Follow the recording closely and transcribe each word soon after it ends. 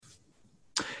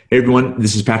Hey everyone,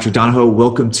 this is Patrick Donahoe.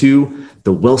 Welcome to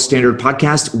the Wealth Standard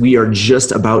Podcast. We are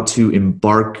just about to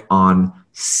embark on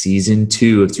season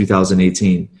 2 of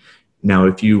 2018. Now,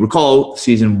 if you recall,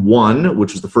 season 1,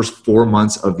 which was the first 4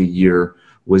 months of the year,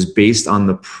 was based on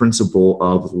the principle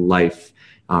of life,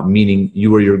 meaning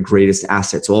you are your greatest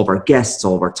asset. So all of our guests,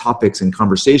 all of our topics and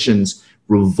conversations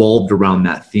revolved around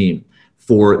that theme.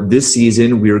 For this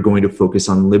season, we are going to focus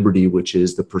on liberty, which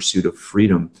is the pursuit of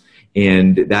freedom.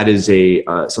 And that is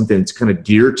something that's kind of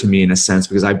dear to me in a sense,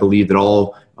 because I believe that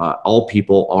all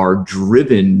people are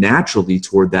driven naturally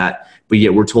toward that. But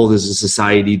yet we're told as a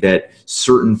society that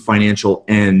certain financial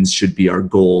ends should be our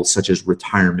goals, such as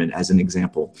retirement, as an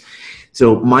example.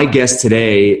 So my guest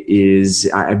today is,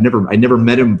 I never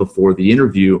met him before the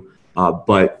interview,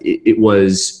 but it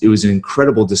was an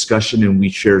incredible discussion, and we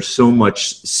share so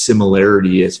much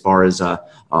similarity as far as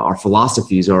our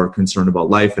philosophies are concerned about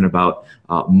life and about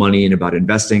money and about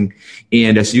investing.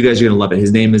 And so you guys are going to love it.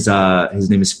 His name is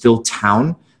Phil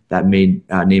Town. That name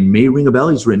may ring a bell.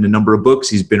 He's written a number of books.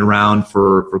 He's been around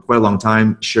for quite a long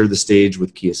time. Shared the stage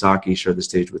with Kiyosaki, shared the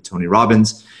stage with Tony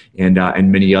Robbins, and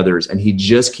many others. And he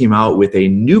just came out with a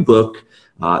new book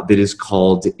that is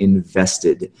called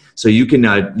Invested. So you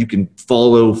can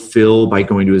follow Phil by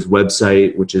going to his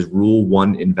website, which is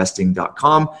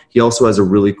rule1investing.com. He also has a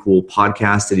really cool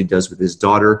podcast that he does with his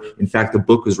daughter. In fact, the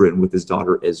book was written with his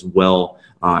daughter as well,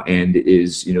 and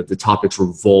the topics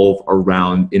revolve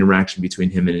around interaction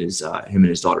between him and his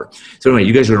daughter. So anyway,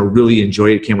 you guys are going to really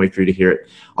enjoy it. Can't wait for you to hear it.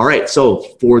 All right, so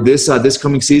for this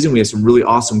coming season, we have some really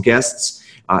awesome guests.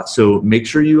 So make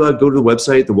sure you go to the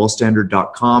website,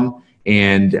 thewealthstandard.com.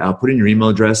 and put in your email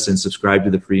address and subscribe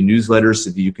to the free newsletter so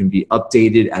that you can be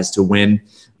updated as to when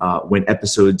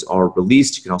episodes are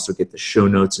released. You can also get the show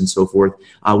notes and so forth.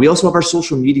 We also have our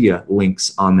social media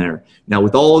links on there. Now,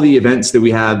 with all the events that we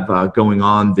have going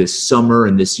on this summer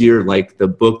and this year, like the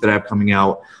book that I have coming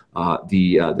out,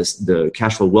 the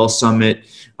Cash Flow Wealth Summit,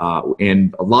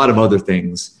 and a lot of other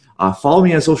things, follow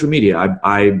me on social media.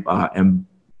 I am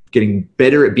getting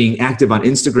better at being active on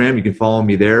Instagram. You can follow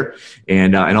me there.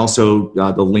 And also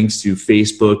the links to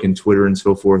Facebook and Twitter and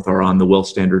so forth are on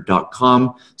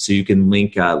thewealthstandard.com. So you can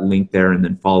link there and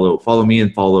then follow me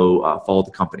and follow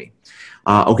the company.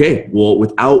 Okay, well,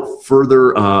 without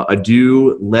further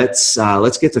ado, let's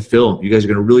get to Phil. You guys are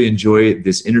going to really enjoy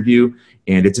this interview,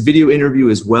 and it's a video interview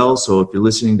as well. So if you're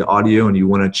listening to audio and you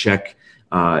want to check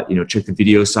the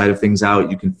video side of things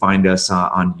out, you can find us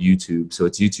on YouTube. So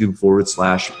it's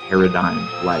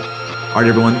YouTube.com/Paradigm Life. All right,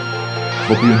 everyone.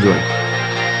 Hope you enjoy.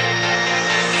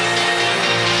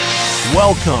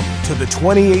 Welcome to the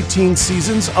 2018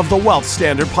 seasons of the Wealth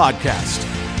Standard Podcast,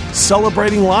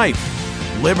 celebrating life,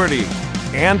 liberty,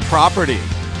 and property.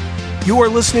 You are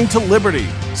listening to Liberty,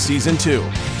 Season 2.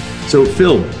 So,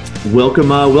 Phil,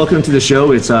 welcome to the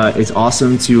show. It's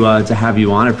awesome to have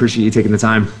you on. I appreciate you taking the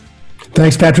time.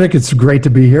 Thanks, Patrick. It's great to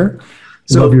be here.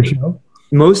 Love your show.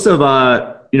 Most of,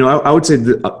 I would say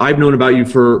that I've known about you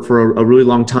for a really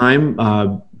long time.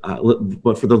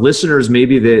 But for the listeners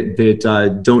maybe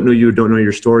that don't know you or don't know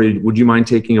your story, would you mind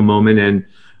taking a moment and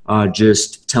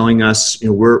just telling us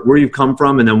where you've come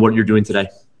from and then what you're doing today?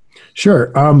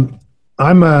 Sure. I'm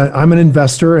an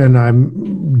investor, and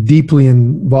I'm deeply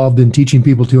involved in teaching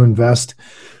people to invest.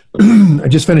 I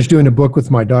just finished doing a book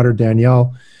with my daughter,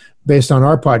 Danielle, based on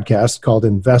our podcast called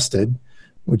Invested,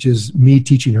 which is me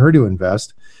teaching her to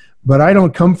invest. But I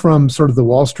don't come from sort of the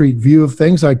Wall Street view of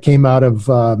things. I came out of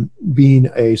being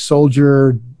a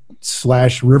soldier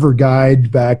 / river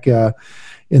guide back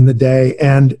in the day,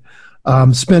 and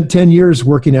spent 10 years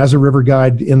working as a river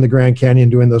guide in the Grand Canyon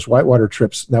doing those whitewater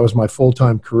trips. That was my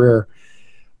full-time career.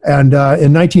 And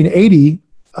in 1980,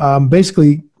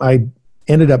 basically, I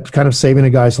ended up kind of saving a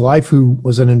guy's life who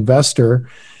was an investor,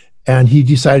 and he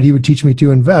decided he would teach me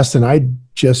to invest, and I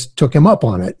just took him up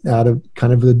on it out of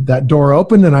kind of that door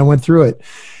opened, and I went through it.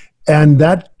 And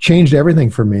that changed everything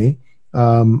for me.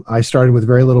 I started with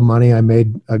very little money. I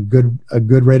made a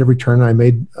good rate of return. I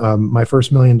made my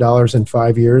first $1 million in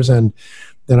 5 years, and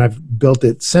then I've built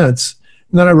it since.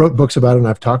 And then I wrote books about it, and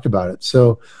I've talked about it.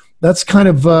 So that's kind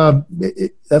of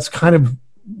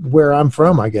where I'm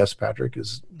from, I guess, Patrick,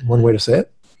 is one way to say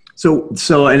it. So,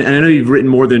 and I know you've written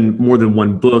more than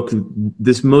one book.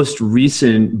 This most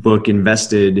recent book,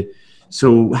 Invested.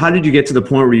 So, how did you get to the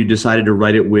point where you decided to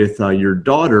write it with your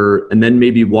daughter, and then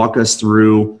maybe walk us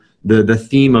through the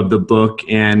theme of the book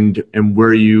and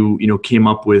where you came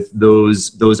up with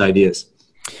those ideas?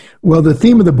 Well, the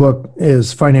theme of the book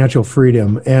is financial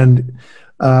freedom, and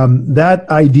that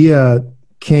idea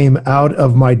came out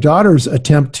of my daughter's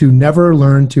attempt to never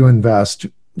learn to invest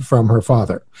from her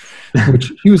father,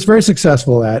 which she was very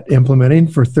successful at implementing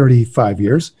for 35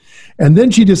 years. And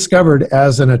then she discovered,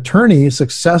 as an attorney,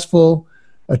 successful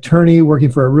attorney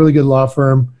working for a really good law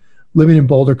firm, living in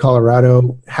Boulder,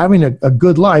 Colorado, having a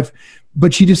good life,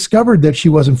 but she discovered that she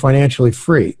wasn't financially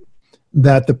free,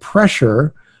 that the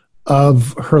pressure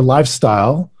of her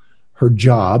lifestyle, her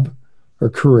job, her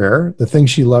career, the things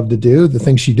she loved to do, the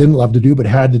things she didn't love to do but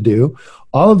had to do,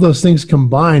 all of those things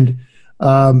combined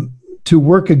to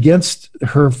work against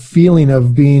her feeling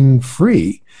of being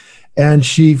free. And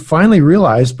she finally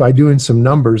realized, by doing some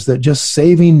numbers, that just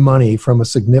saving money from a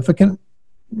significant,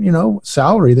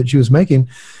 salary that she was making,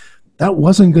 that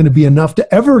wasn't going to be enough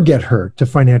to ever get her to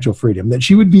financial freedom, that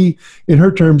she would be, in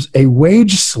her terms, a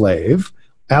wage slave,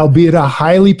 albeit a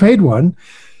highly paid one,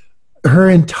 her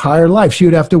entire life. She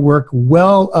would have to work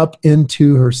well up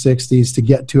into her 60s to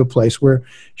get to a place where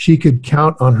she could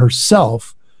count on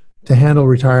herself to handle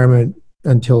retirement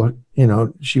until,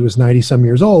 she was 90 some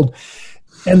years old.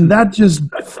 And that just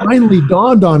finally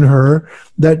dawned on her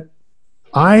that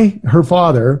her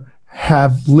father,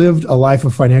 have lived a life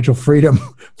of financial freedom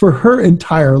for her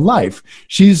entire life.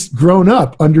 She's grown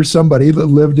up under somebody that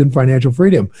lived in financial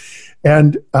freedom.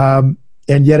 And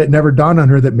yet it never dawned on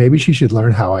her that maybe she should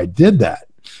learn how I did that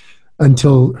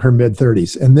until her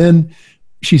mid-30s. And then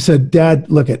she said,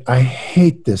 Dad, look, I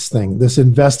hate this thing, this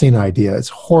investing idea. It's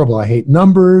horrible. I hate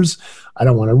numbers. I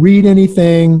don't want to read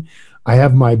anything. I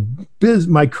have my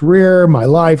career, my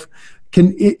life.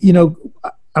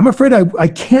 I'm afraid I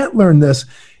can't learn this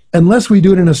unless we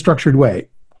do it in a structured way.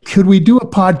 Could we do a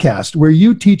podcast where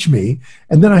you teach me,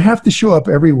 and then I have to show up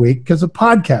every week because a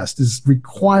podcast is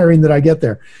requiring that I get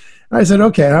there? And I said,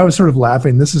 okay. And I was sort of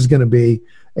laughing. This is going to be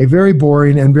a very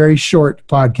boring and very short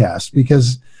podcast,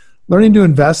 because learning to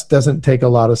invest doesn't take a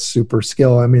lot of super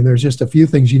skill. I mean, there's just a few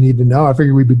things you need to know. I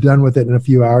figured we'd be done with it in a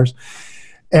few hours.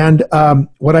 And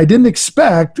what I didn't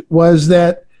expect was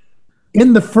that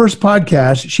in the first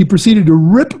podcast, she proceeded to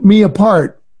rip me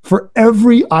apart for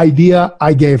every idea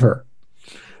I gave her.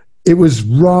 It was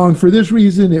wrong for this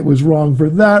reason. It was wrong for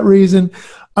that reason.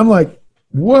 I'm like,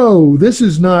 whoa, this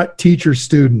is not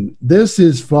teacher-student. This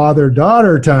is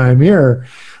father-daughter time here,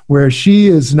 where she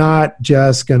is not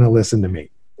just going to listen to me.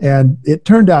 And it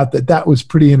turned out that was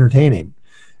pretty entertaining.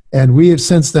 And we have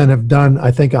since then have done,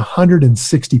 I think,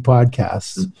 160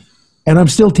 podcasts. And I'm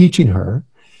still teaching her.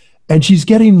 And she's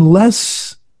getting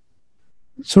less,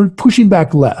 sort of pushing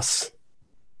back less.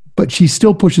 But she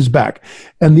still pushes back.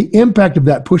 And the impact of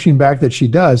that pushing back that she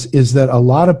does is that a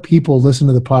lot of people listen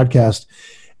to the podcast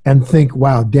and think,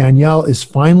 wow, Danielle is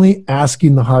finally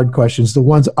asking the hard questions, the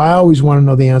ones I always want to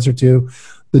know the answer to,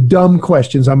 the dumb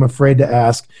questions I'm afraid to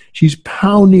ask. She's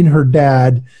pounding her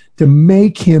dad to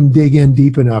make him dig in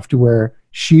deep enough to where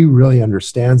she really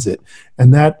understands it.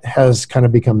 And that has kind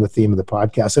of become the theme of the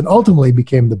podcast, and ultimately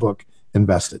became the book,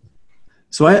 Invested.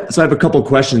 So I have a couple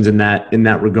questions in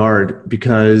that regard,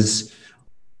 because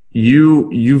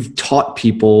you've taught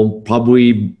people,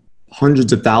 probably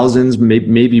hundreds of thousands,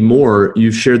 maybe more.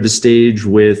 You've shared the stage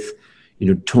with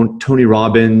Tony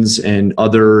Robbins and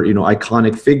other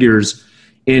iconic figures,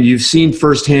 and you've seen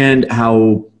firsthand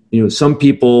how some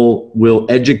people will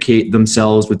educate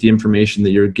themselves with the information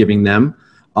that you're giving them.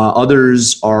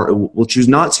 Others will choose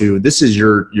not to. This is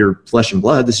your flesh and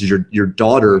blood. This is your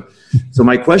daughter. So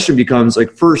my question becomes,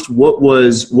 like, first, what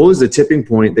was the tipping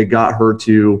point that got her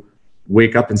to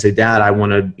wake up and say, Dad, I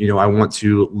want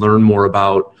to learn more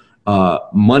about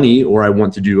money, or I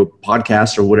want to do a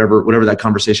podcast, or whatever that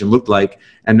conversation looked like.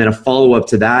 And then a follow-up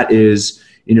to that is,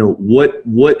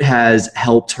 what has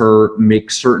helped her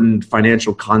make certain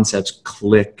financial concepts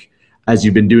click as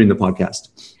you've been doing the podcast?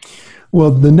 Well,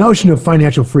 the notion of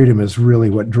financial freedom is really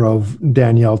what drove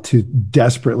Danielle to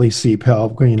desperately seek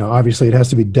help. Obviously it has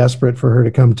to be desperate for her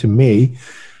to come to me.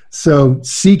 So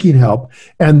seeking help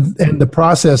and the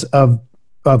process of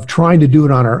trying to do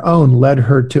it on her own led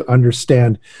her to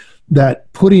understand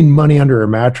that putting money under a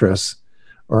mattress,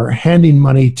 or handing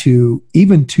money to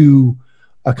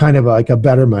a kind of like a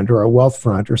Betterment or a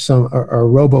Wealthfront or a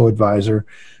robo-advisor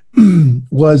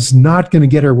was not going to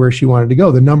get her where she wanted to go.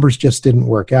 The numbers just didn't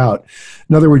work out.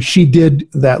 In other words, she did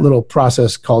that little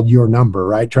process called Your Number,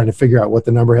 right? Trying to figure out what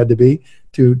the number had to be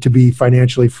to be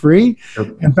financially free,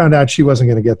 and found out she wasn't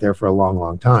going to get there for a long,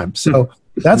 long time. So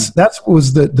that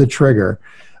was the trigger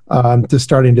to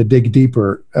starting to dig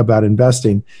deeper about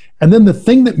investing. And then the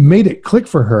thing that made it click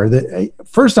for her, that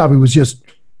first off, it was just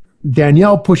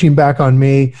Danielle pushing back on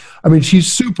me. I mean,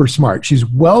 she's super smart. She's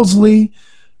Wellesley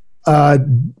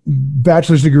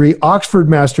bachelor's degree, Oxford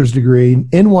master's degree,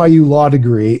 NYU law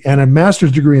degree, and a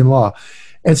master's degree in law.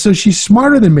 And so she's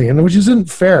smarter than me, and which isn't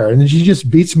fair. And then she just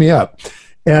beats me up,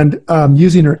 and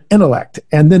using her intellect.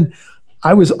 And then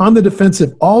I was on the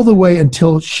defensive all the way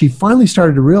until she finally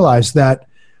started to realize that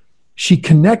she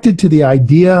connected to the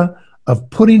idea of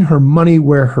putting her money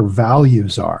where her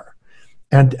values are,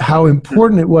 and how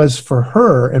important it was for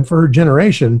her and for her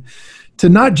generation to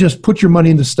not just put your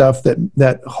money into stuff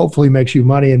that hopefully makes you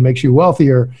money and makes you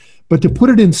wealthier, but to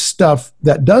put it in stuff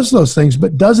that does those things,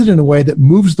 but does it in a way that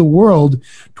moves the world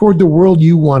toward the world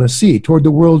you want to see, toward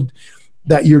the world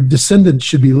that your descendants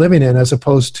should be living in, as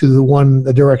opposed to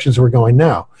the directions we're going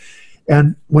now.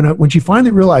 And when she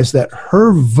finally realized that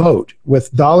her vote,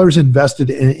 with dollars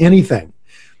invested in anything,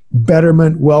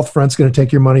 Betterment, Wealthfront's going to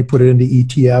take your money, put it into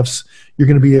ETFs. You're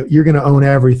going to own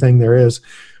everything there is,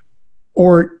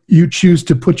 or you choose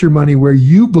to put your money where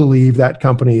you believe that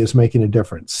company is making a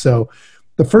difference. So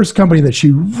the first company that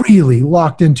she really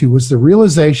locked into was the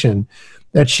realization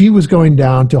that she was going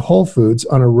down to Whole Foods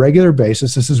on a regular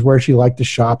basis. This is where she liked to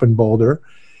shop in Boulder.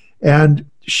 And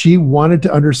she wanted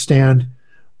to understand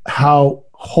how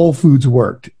Whole Foods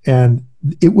worked. And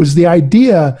it was the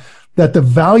idea that the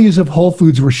values of Whole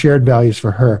Foods were shared values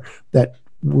for her that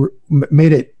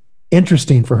made it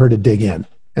interesting for her to dig in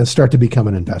and start to become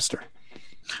an investor.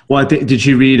 Well, I think, did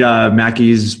she read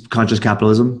Mackey's Conscious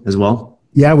Capitalism as well?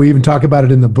 Yeah, we even talk about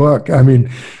it in the book. I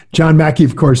mean, John Mackey,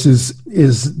 of course, is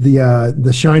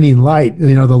the shining light,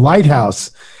 the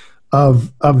lighthouse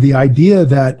of the idea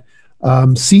that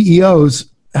CEOs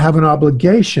have an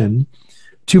obligation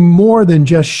to more than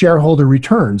just shareholder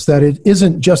returns. That it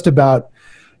isn't just about,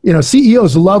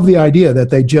 CEOs love the idea that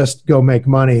they just go make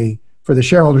money for the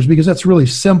shareholders, because that's really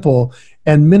simple.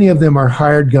 And many of them are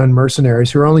hired gun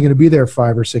mercenaries who are only going to be there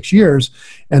 5 or 6 years,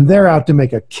 and they're out to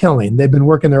make a killing. They've been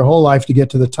working their whole life to get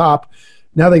to the top.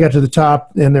 Now they got to the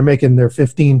top and they're making their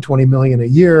 15, 20 million a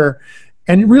year.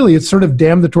 And really, it's sort of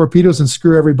damn the torpedoes and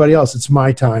screw everybody else. It's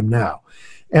my time now.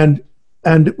 And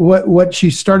what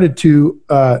she started to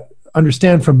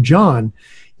understand from John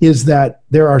is that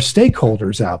there are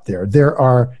stakeholders out there. There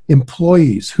are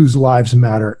employees whose lives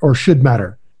matter or should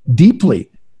matter deeply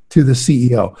to the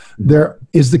CEO. There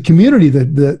is the community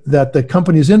that the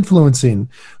company is influencing.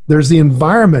 There's the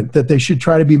environment that they should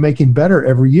try to be making better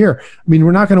every year. I mean,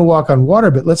 we're not going to walk on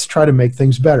water, but let's try to make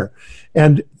things better.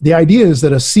 And the idea is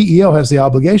that a CEO has the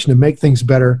obligation to make things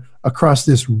better across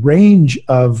this range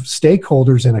of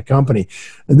stakeholders in a company.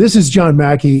 And this is John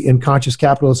Mackey in Conscious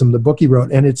Capitalism, the book he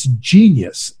wrote, and it's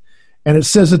genius. And it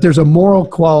says that there's a moral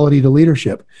quality to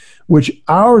leadership, which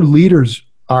our leaders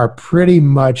are pretty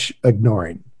much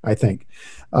ignoring, I think.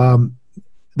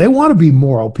 They want to be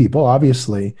moral people,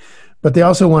 obviously, but they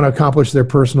also want to accomplish their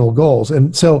personal goals.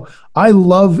 And so I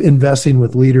love investing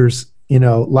with leaders,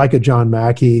 like a John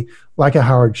Mackey, like a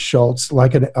Howard Schultz,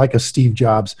 like a Steve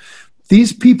Jobs.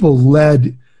 These people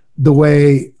led the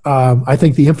way I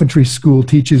think the infantry school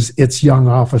teaches its young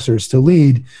officers to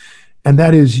lead, and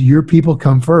that is your people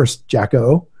come first,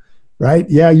 Jacko. Right?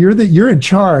 Yeah, you're in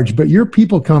charge, but your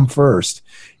people come first.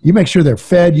 You make sure they're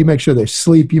fed, you make sure they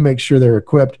sleep, you make sure they're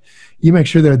equipped, you make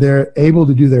sure they're able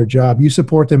to do their job. You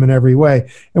support them in every way.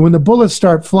 And when the bullets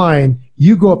start flying,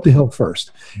 you go up the hill first.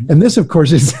 And this, of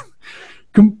course, is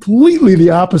completely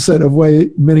the opposite of way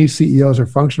many CEOs are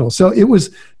functional. So it was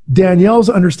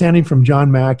Danielle's understanding from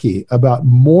John Mackey about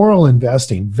moral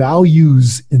investing,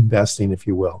 values investing, if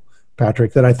you will,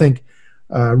 Patrick, that I think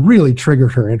really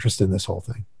triggered her interest in this whole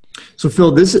thing. So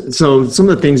Phil, so some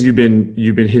of the things you've been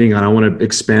hitting on, I want to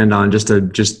expand on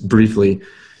just briefly.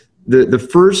 The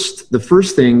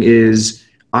first thing is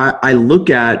I look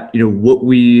at what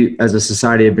we as a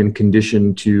society have been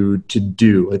conditioned to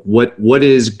do. Like what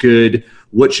is good?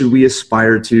 What should we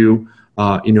aspire to?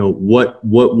 What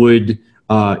would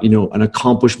an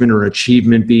accomplishment or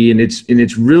achievement be? And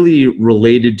it's really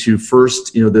related to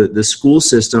first the school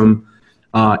system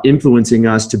influencing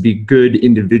us to be good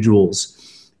individuals.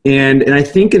 And I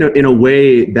think in a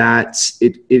way that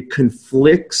it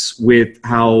conflicts with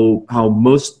how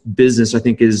most business I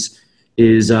think is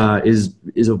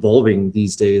evolving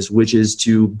these days, which is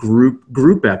to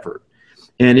group effort.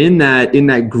 And in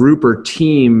that group or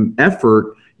team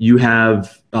effort, you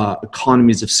have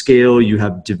economies of scale, you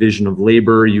have division of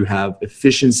labor, you have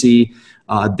efficiency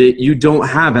that you don't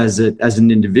have as an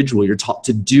individual. You're taught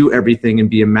to do everything and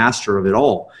be a master of it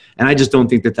all. And I just don't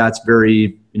think that that's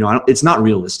very, it's not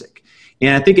realistic.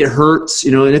 And I think it hurts,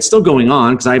 and it's still going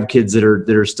on because I have kids that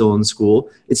are still in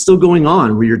school. It's still going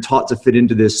on where you're taught to fit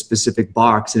into this specific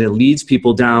box, and it leads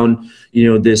people down,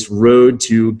 this road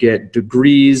to get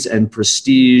degrees and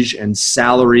prestige and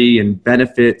salary and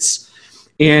benefits.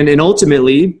 And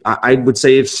ultimately, I would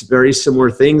say if very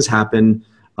similar things happen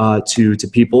to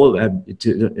people,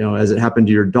 as it happened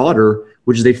to your daughter,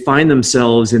 which is they find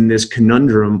themselves in this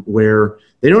conundrum where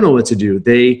they don't know what to do.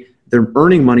 They're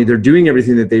earning money, they're doing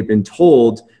everything that they've been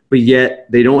told, but yet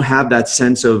they don't have that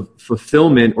sense of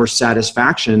fulfillment or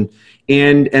satisfaction.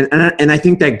 And I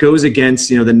think that goes against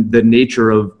the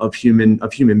nature of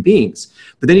human beings.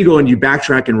 But then you go and you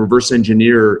backtrack and reverse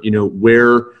engineer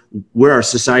where our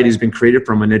society has been created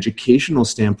from an educational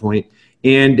standpoint,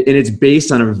 and it's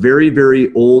based on a very,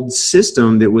 very old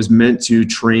system that was meant to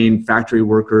train factory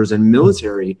workers and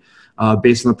military,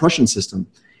 based on the Prussian system.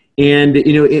 And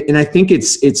and I think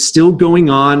it's still going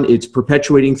on. It's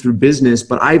perpetuating through business.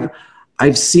 But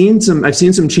I've seen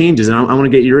some changes, and I want to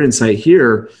get your insight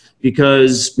here,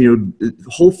 because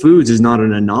Whole Foods is not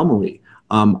an anomaly.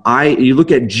 You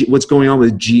look at what's going on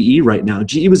with GE right now.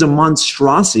 GE was a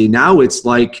monstrosity. Now it's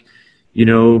like,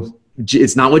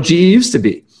 it's not what GE used to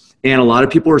be, and a lot of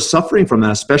people are suffering from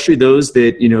that, especially those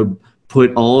that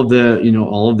put all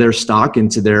of their stock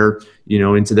into their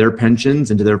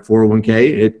pensions, into their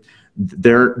 401k.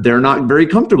 They're not very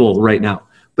comfortable right now.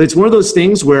 But it's one of those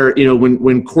things where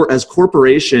as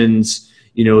corporations,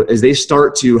 as they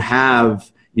start to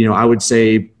have I would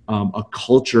say a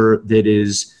culture that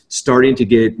is starting to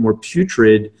get more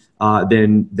putrid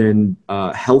than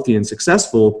healthy and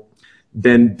successful,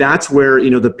 then that's where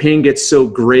the pain gets so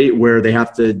great where they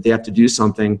have to do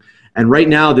something. And right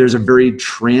now there's a very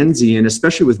transient,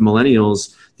 especially with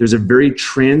millennials, there's a very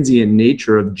transient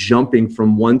nature of jumping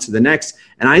from one to the next.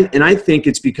 And I think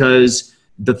it's because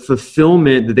the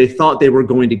fulfillment that they thought they were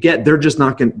going to get, they're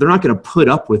not going to put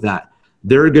up with that.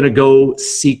 They're going to go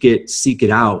seek it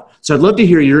out. So I'd love to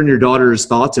hear your and your daughter's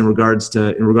thoughts in regards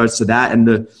to that, and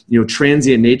the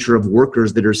transient nature of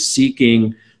workers that are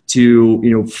seeking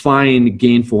to find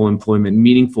gainful employment,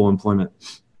 meaningful employment.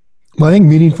 Well, I think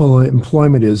meaningful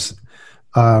employment is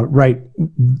right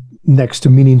next to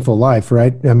meaningful life,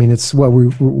 right? I mean, it's what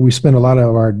we spend a lot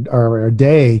of our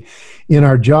day in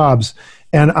our jobs.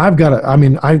 And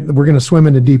we're going to swim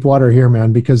into deep water here,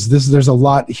 man, because there's a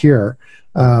lot here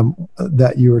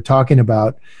that you were talking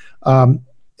about.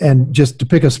 And just to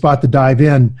pick a spot to dive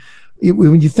in,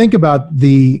 when you think about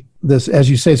this, as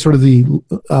you say, sort of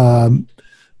the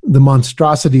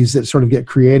monstrosities that sort of get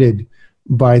created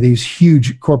by these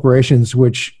huge corporations,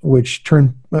 which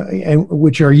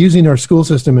are using our school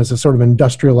system as a sort of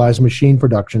industrialized machine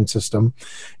production system,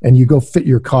 and you go fit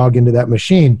your cog into that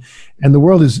machine, and the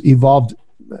world has evolved.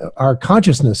 Our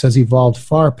consciousness has evolved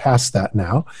far past that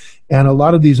now, and a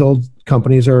lot of these old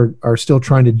companies are still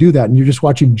trying to do that. And you're just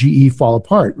watching GE fall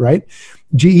apart, right?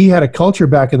 GE had a culture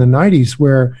back in the 90s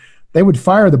where they would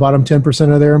fire the bottom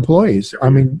 10% of their employees. I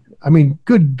mean,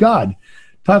 good God.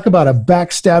 Talk about a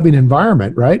backstabbing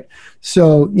environment, right?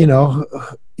 So,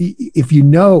 if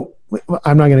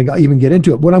I'm not going to even get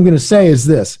into it. What I'm going to say is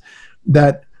this,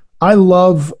 that I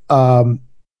love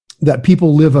that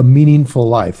people live a meaningful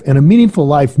life. And a meaningful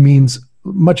life means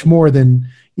much more than,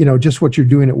 just what you're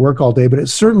doing at work all day, but it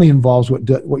certainly involves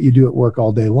what you do at work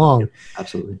all day long.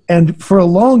 Absolutely. And for a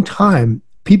long time,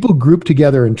 people grouped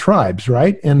together in tribes,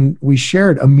 right? And we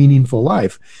shared a meaningful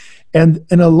life. And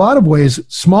in a lot of ways,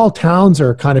 small towns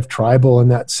are kind of tribal in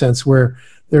that sense, where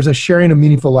there's a sharing of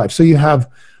meaningful life. So you have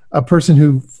a person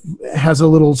who has a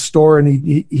little store,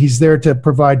 and he's there to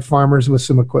provide farmers with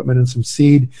some equipment and some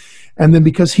seed. And then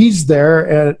because he's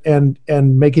there and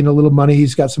making a little money,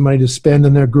 he's got some money to spend,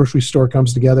 and their grocery store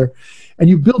comes together. And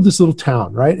you build this little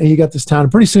town, right? And you got this town,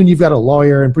 and pretty soon you've got a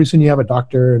lawyer, and pretty soon you have a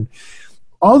doctor, and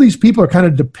all these people are kind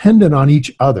of dependent on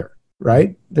each other,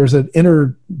 right? There's an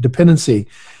interdependency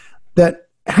that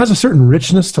has a certain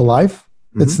richness to life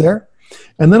that's there.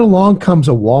 And then along comes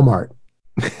a Walmart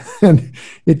and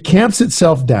it camps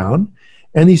itself down,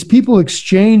 and these people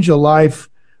exchange a life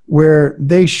where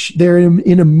they're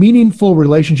in a meaningful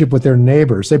relationship with their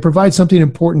neighbors. They provide something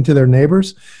important to their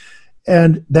neighbors,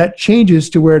 and that changes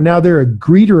to where now they're a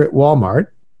greeter at Walmart,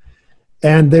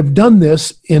 and they've done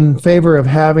this in favor of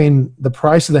having the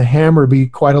price of the hammer be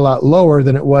quite a lot lower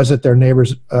than it was at their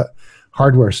neighbor's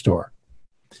hardware store.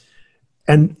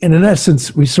 And in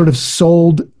essence, we sort of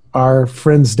sold our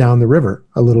friends down the river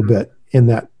a little bit in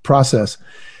that process.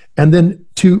 And then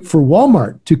for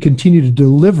Walmart to continue to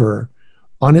deliver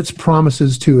on its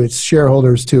promises to its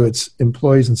shareholders, to its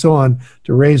employees, and so on,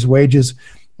 to raise wages,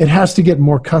 it has to get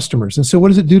more customers. And so what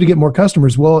does it do to get more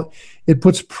customers? Well, it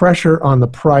puts pressure on the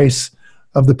price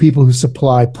of the people who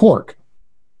supply pork.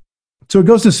 So it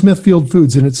goes to Smithfield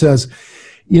Foods and it says,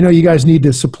 you guys need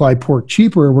to supply pork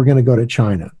cheaper, or we're going to go to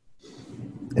China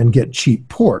and get cheap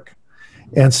pork.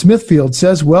 And Smithfield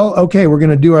says, well, okay, we're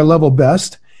going to do our level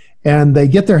best, And they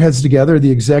get their heads together,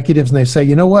 the executives, and they say,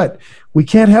 you know what? We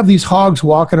can't have these hogs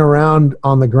walking around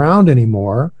on the ground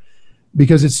anymore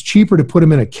because it's cheaper to put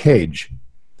them in a cage.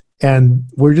 And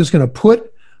we're just going to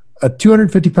put a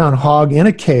 250-pound hog in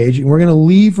a cage, and we're going to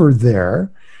leave her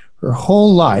there her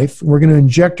whole life. We're going to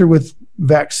inject her with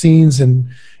vaccines and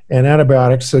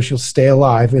antibiotics so she'll stay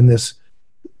alive in this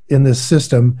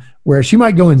system where she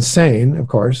might go insane, of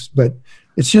course, but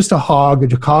it's just a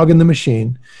cog in the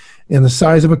machine in the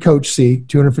size of a coach seat,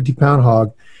 250-pound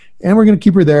hog. And we're going to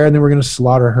keep her there, and then we're going to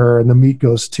slaughter her, and the meat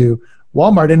goes to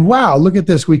Walmart. And wow, look at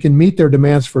this. We can meet their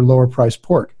demands for lower priced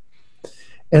pork.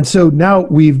 And so now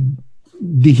we've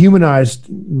dehumanized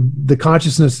the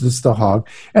consciousness that's the hog.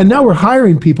 And now we're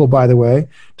hiring people, by the way,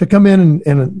 to come in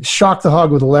and shock the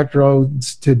hog with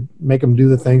electrodes to make them do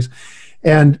the things.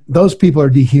 And those people are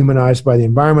dehumanized by the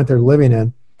environment they're living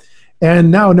in.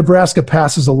 And now Nebraska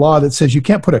passes a law that says you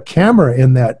can't put a camera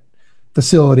in that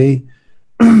facility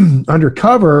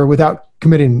undercover without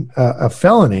committing a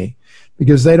felony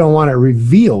because they don't want it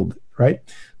revealed, right,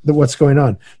 that what's going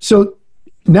on. So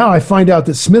now I find out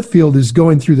that Smithfield is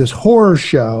going through this horror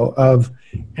show of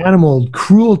animal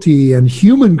cruelty and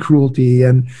human cruelty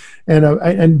and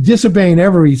disobeying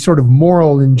every sort of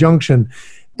moral injunction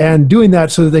and doing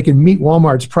that so that they can meet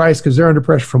Walmart's price because they're under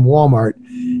pressure from Walmart.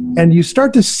 And you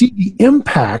start to see the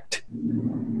impact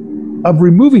of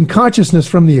removing consciousness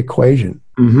from the equation,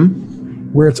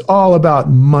 where it's all about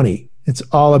money. It's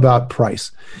all about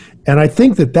price. And I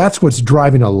think that that's what's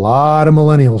driving a lot of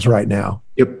millennials right now.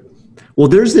 Yep. Well,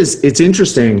 there's this, it's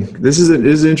interesting. This is an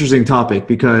interesting topic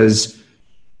because,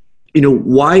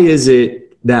 why is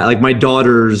it that like my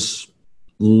daughters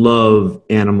love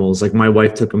animals? Like my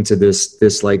wife took them to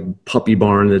this like puppy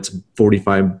barn that's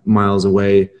 45 miles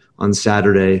away on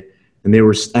Saturday. And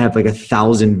I have like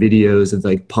 1,000 videos of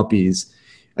like puppies.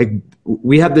 Like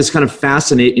we have this kind of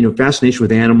fascination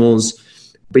with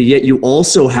animals, but yet you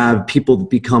also have people that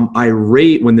become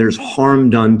irate when there's harm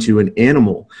done to an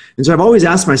animal. And so I've always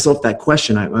asked myself that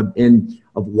question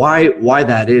of why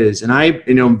that is. And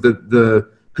the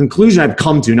conclusion I've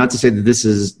come to, not to say that this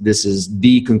is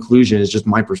the conclusion, it's just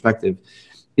my perspective,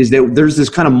 is that there's this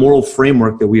kind of moral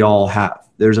framework that we all have.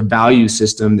 There's a value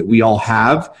system that we all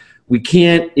have. We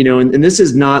can't, and this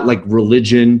is not like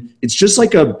religion. It's just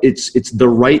like it's the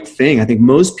right thing. I think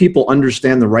most people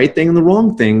understand the right thing and the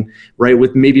wrong thing, right,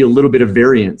 with maybe a little bit of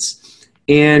variance.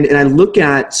 And I look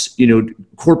at,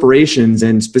 corporations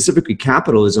and specifically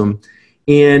capitalism,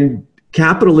 and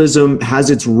capitalism has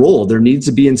its role. There needs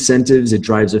to be incentives. It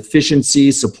drives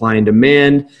efficiency, supply and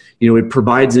demand. It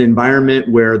provides an environment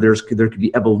where there could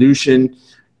be evolution.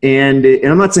 And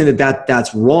I'm not saying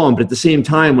that's wrong, but at the same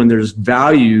time, when there's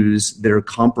values that are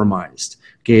compromised,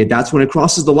 okay, that's when it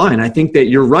crosses the line. I think that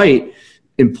you're right.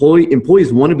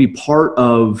 Employees want to be part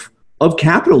of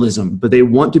capitalism, but they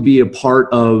want to be a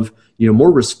part of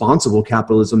more responsible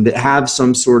capitalism that have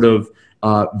some sort of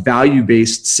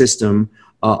value-based system,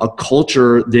 a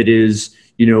culture that is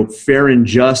fair and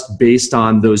just based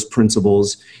on those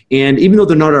principles. And even though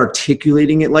they're not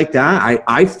articulating it like that,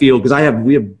 I feel, because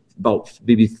we have about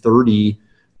maybe 30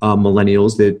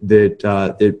 millennials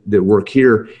that work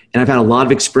here. And I've had a lot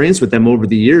of experience with them over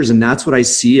the years. And that's what I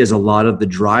see as a lot of the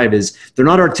drive is they're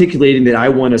not articulating that I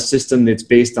want a system that's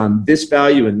based on this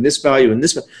value and this value and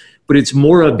this, but it's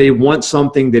more of they want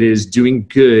something that is doing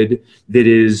good, that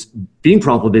is being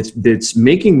profitable, that's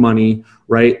making money,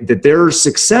 right? That they're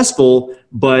successful,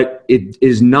 but it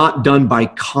is not done by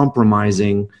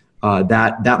compromising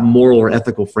that moral or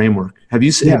ethical framework. Have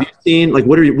you seen like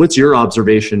what's your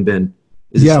observation been?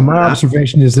 My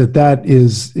observation is that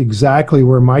is exactly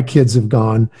where my kids have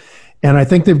gone, and I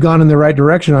think they've gone in the right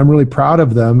direction. I'm really proud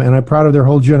of them, and I'm proud of their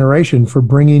whole generation for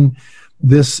bringing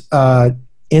this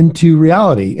into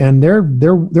reality. And they're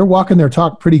walking their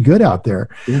talk pretty good out there.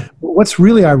 Yeah. What's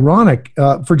really ironic,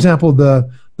 for example,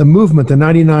 the movement, the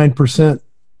 99%.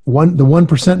 The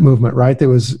 1% movement, right? That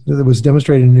was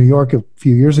demonstrated in New York a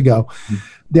few years ago. Mm-hmm.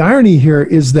 The irony here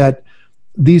is that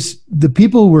the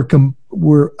people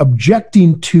were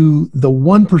objecting to the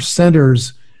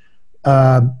 1%ers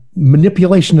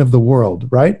manipulation of the world,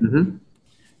 right? Mm-hmm.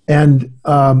 And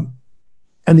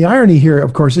the irony here,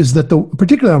 of course, is that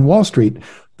particularly on Wall Street,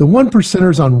 the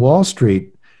 1%ers on Wall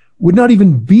Street would not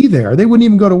even be there. They wouldn't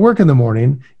even go to work in the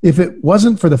morning if it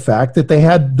wasn't for the fact that they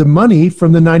had the money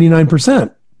from the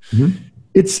 99%. Mm-hmm.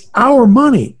 It's our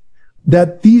money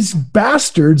that these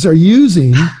bastards are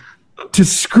using to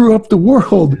screw up the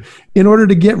world in order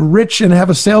to get rich and have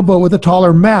a sailboat with a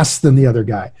taller mast than the other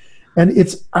guy. And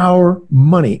it's our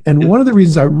money. And one of the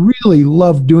reasons I really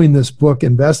love doing this book,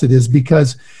 Invested, is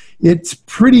because it's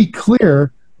pretty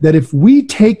clear that if we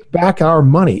take back our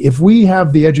money, if we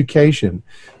have the education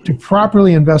to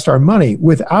properly invest our money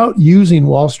without using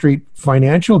Wall Street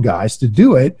financial guys to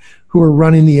do it, who are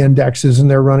running the indexes and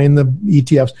they're running the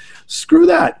ETFs, screw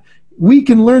that. We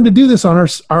can learn to do this on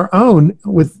our own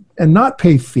and not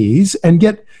pay fees and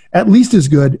get at least as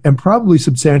good and probably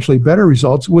substantially better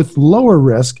results with lower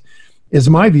risk, is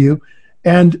my view.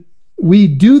 And we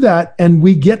do that and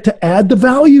we get to add the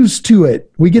values to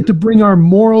it. We get to bring our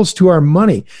morals to our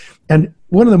money. And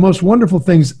one of the most wonderful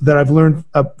things that I've learned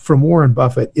from Warren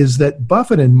Buffett is that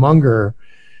Buffett and Munger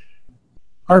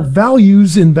are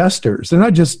values investors. They're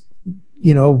not just,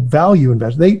 value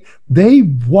investors. They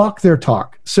walk their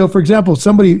talk. So for example,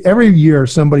 every year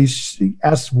somebody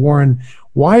asks Warren,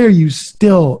 why are you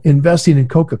still investing in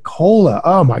Coca-Cola?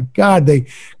 Oh my God,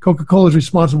 Coca-Cola is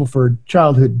responsible for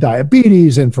childhood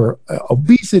diabetes and for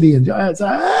obesity and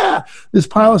this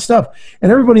pile of stuff.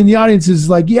 And everybody in the audience is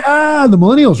like, yeah, the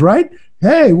millennials, right?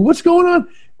 Hey, what's going on?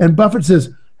 And Buffett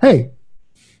says, hey,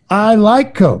 I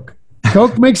like Coke.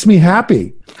 Coke makes me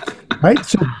happy, right?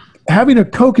 So having a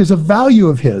Coke is a value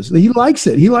of his. He likes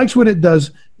it. He likes what it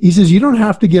does. He says, you don't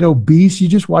have to get obese. You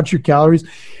just watch your calories.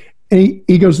 And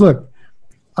he goes, look,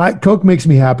 Coke makes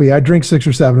me happy. I drink 6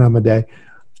 or 7 of them a day.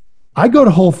 I go to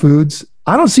Whole Foods.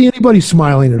 I don't see anybody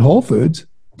smiling at Whole Foods.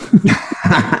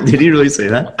 Did he really say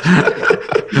that?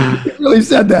 He really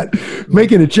said that,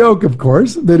 making a joke, of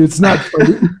course, that it's not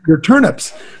your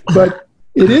turnips. But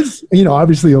it is,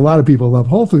 obviously a lot of people love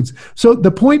Whole Foods. So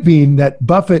the point being that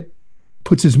Buffett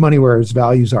puts his money where his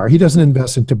values are. He doesn't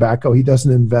invest in tobacco. He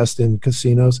doesn't invest in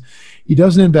casinos. He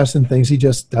doesn't invest in things he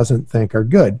just doesn't think are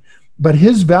good. But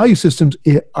his value systems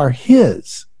are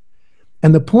his.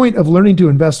 And the point of learning to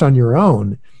invest on your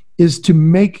own is to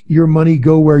make your money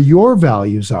go where your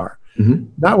values are,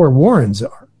 not where Warren's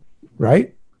are,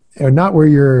 right? Or not where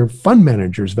your fund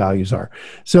manager's values are.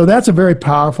 So that's a very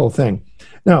powerful thing.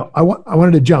 Now, I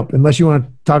wanted to jump, unless you want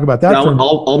to talk about that.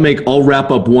 I'll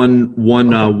wrap up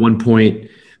one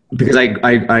point, because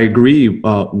I agree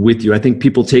with you. I think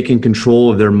people taking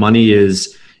control of their money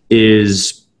is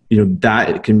that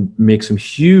it can make some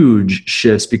huge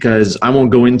shifts, because I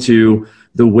won't go into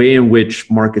the way in which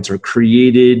markets are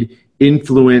created,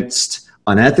 influenced,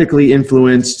 unethically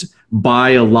influenced by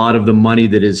a lot of the money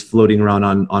that is floating around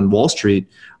on Wall Street.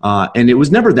 And it was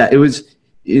never that.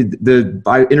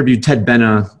 I interviewed Ted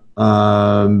Benna,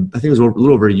 I think it was a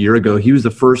little over a year ago. He was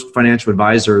the first financial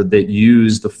advisor that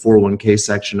used the 401k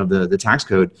section of the tax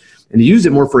code. And he used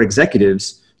it more for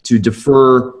executives to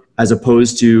defer as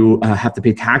opposed to have to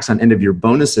pay tax on end of year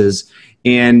bonuses.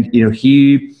 And,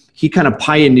 he kind of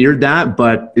pioneered that,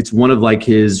 but it's one of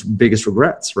his biggest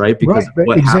regrets, right? Because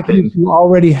what executives who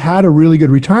already had a really good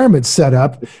retirement set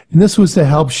up, and this was to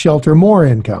help shelter more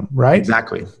income, right?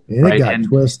 Exactly. And it got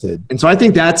twisted. And so I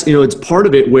think that's, it's part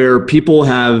of it where people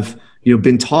have,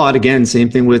 been taught, again, same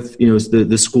thing with,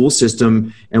 the school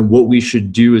system and what we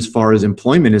should do as far as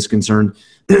employment is concerned.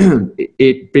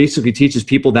 It basically teaches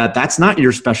people that that's not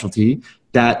your specialty.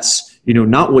 That's,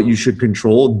 not what you should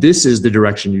control. This is the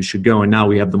direction you should go. And now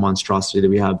we have the monstrosity that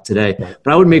we have today. Right.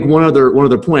 But I would make one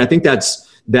other point. I think that's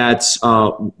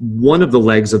one of the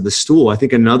legs of the stool. I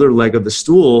think another leg of the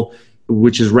stool,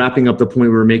 which is wrapping up the point we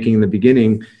were making in the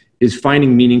beginning, is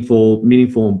finding meaningful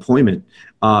employment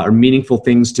or meaningful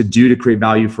things to do to create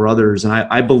value for others. And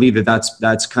I believe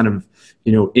that's kind of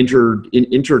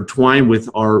intertwined with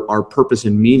our purpose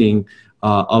and meaning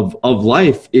of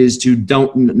life, is to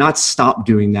not stop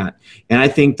doing that. And I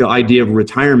think the idea of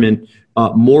retirement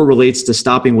more relates to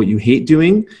stopping what you hate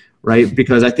doing, right?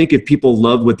 Because I think if people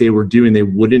loved what they were doing, they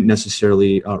wouldn't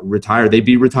necessarily retire. They'd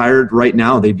be retired right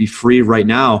now. They'd be free right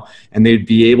now, and they'd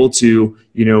be able to,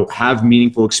 have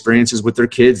meaningful experiences with their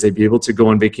kids. They'd be able to go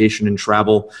on vacation and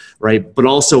travel, right? But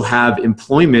also have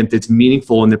employment that's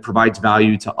meaningful and that provides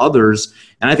value to others.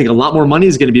 And I think a lot more money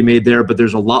is going to be made there, but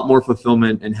there's a lot more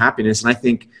fulfillment and happiness. And I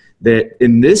think that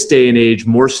in this day and age,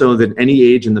 more so than any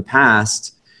age in the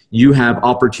past, you have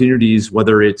opportunities,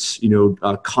 whether it's,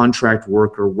 contract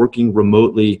work or working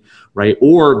remotely, right?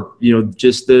 Or,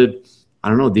 just the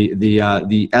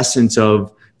essence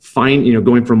of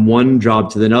going from one job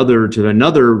to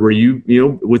another, where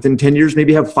you within 10 years,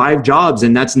 maybe have 5 jobs,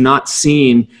 and that's not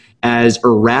seen as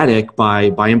erratic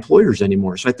by employers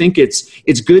anymore. So I think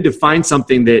it's good to find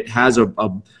something that has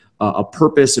a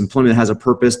purpose, employment that has a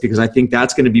purpose, because I think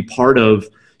that's going to be part of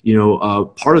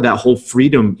that whole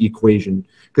freedom equation.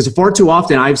 Because far too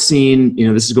often I've seen,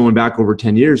 this is going back over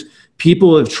 10 years,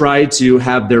 people have tried to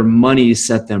have their money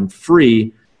set them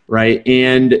free, right?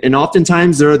 And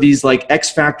oftentimes there are these X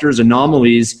factors,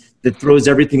 anomalies that throws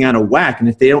everything out of whack. And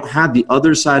if they don't have the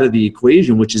other side of the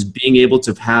equation, which is being able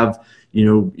to have,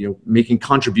 making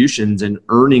contributions and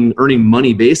earning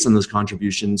money based on those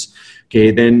contributions,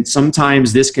 okay, then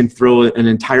sometimes this can throw an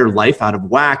entire life out of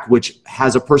whack, which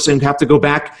has a person have to go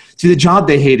back to the job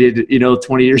they hated,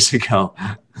 20 years ago.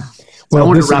 So I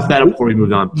wanted to wrap that up before we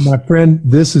move on. My friend,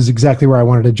 this is exactly where I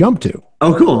wanted to jump to.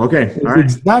 Oh, cool. Okay. All right.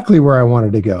 Exactly where I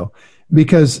wanted to go,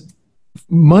 because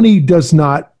money does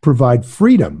not provide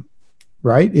freedom,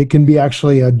 right? It can be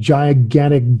actually a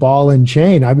gigantic ball and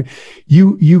chain. I mean,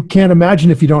 you can't imagine,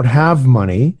 if you don't have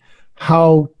money,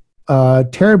 how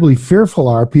terribly fearful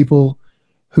are people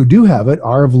who do have it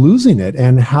are of losing it,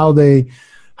 and how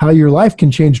your life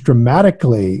can change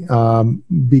dramatically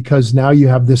because now you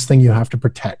have this thing you have to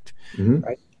protect. Mm-hmm.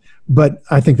 Right? But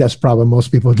I think that's probably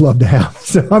most people would love to have.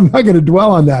 So I'm not going to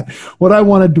dwell on that. What I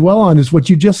want to dwell on is what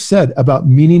you just said about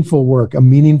meaningful work, a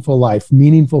meaningful life,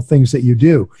 meaningful things that you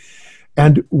do.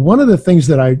 And one of the things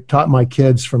that I taught my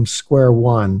kids from square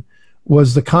one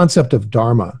was the concept of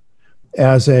Dharma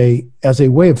as a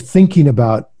way of thinking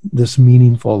about this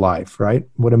meaningful life, right?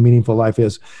 What a meaningful life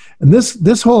is. And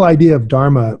this whole idea of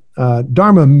Dharma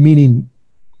meaning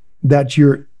that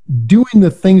you're doing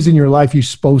the things in your life you're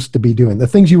supposed to be doing, the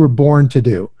things you were born to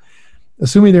do,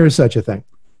 assuming there is such a thing.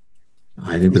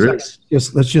 I think there is.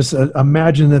 Let's just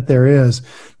imagine that there is,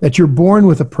 that you're born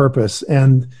with a purpose,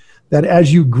 and that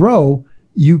as you grow,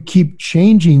 you keep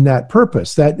changing that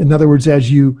purpose. That, in other words,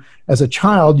 as a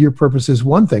child, your purpose is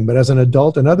one thing, but as an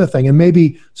adult, another thing. And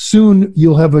maybe soon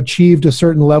you'll have achieved a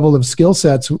certain level of skill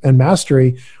sets and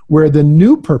mastery where the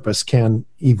new purpose can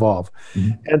evolve.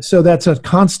 Mm-hmm. And so that's a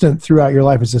constant throughout your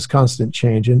life, is this constant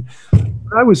change. And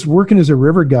when I was working as a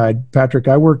river guide, Patrick,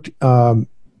 I worked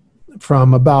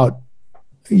from about,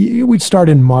 we'd start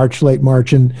in March, late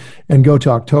March, and go to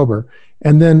October.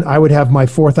 And then I would have my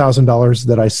 $4,000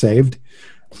 that I saved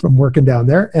from working down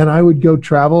there, and I would go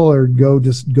travel or go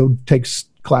take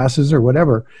classes or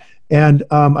whatever. And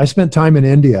I spent time in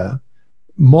India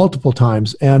multiple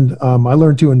times, and I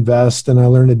learned to invest, and I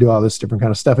learned to do all this different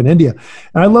kind of stuff in India.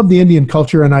 And I love the Indian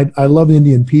culture, and I love the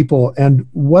Indian people. And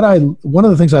one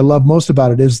of the things I love most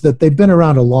about it is that they've been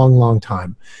around a long, long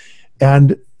time.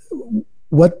 And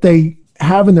what they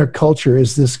have in their culture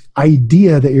is this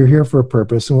idea that you're here for a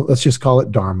purpose, and let's just call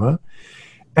it Dharma,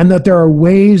 and that there are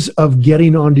ways of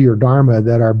getting onto your Dharma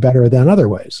that are better than other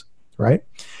ways, right?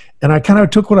 And I kind of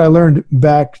took what I learned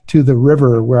back to the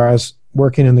river where I was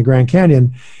working in the Grand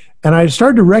Canyon, and I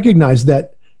started to recognize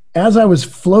that as I was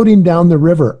floating down the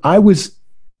river, I was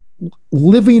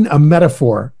living a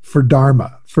metaphor for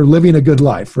Dharma, for living a good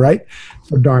life, right?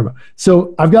 For Dharma.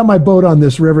 So I've got my boat on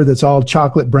this river that's all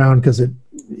chocolate brown because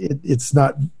it's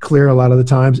not clear a lot of the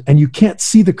times, and you can't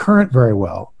see the current very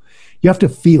well. You have to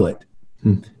feel it.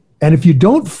 And if you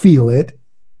don't feel it,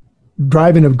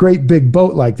 driving a great big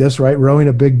boat like this, right, rowing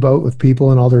a big boat with people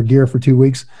and all their gear for 2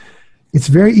 weeks, it's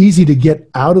very easy to get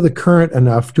out of the current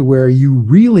enough to where you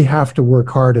really have to work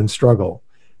hard and struggle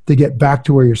to get back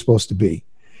to where you're supposed to be.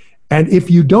 And if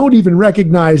you don't even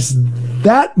recognize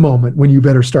that moment when you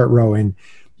better start rowing,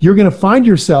 you're going to find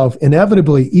yourself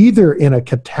inevitably either in a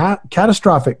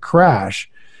catastrophic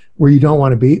crash where you don't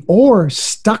want to be, or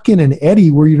stuck in an eddy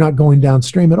where you're not going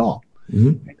downstream at all.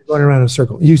 Mm-hmm. You're going around in a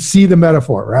circle. You see the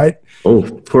metaphor, right? Oh,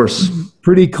 of course.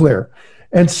 Pretty clear.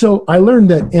 And so I learned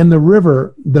that in the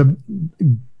river, the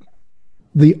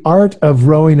art of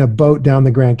rowing a boat down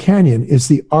the Grand Canyon is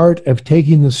the art of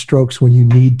taking the strokes when you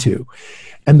need to.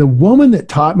 And the woman that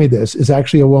taught me this is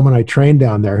actually a woman I trained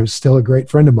down there who's still a great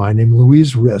friend of mine, named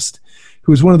Louise Rist,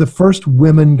 who was one of the first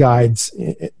women guides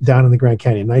down in the Grand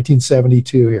Canyon,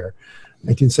 1972 here,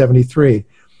 1973.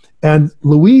 And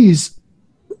Louise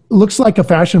looks like a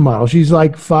fashion model. She's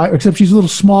like except she's a little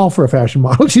small for a fashion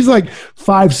model. She's like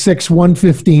 5'6",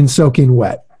 115 soaking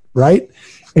wet, right?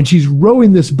 And she's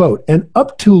rowing this boat. And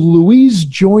up to Louise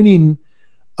joining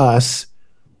us,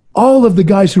 all of the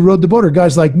guys who rowed the boat are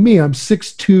guys like me. I'm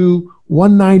 6'2",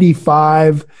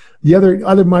 195. The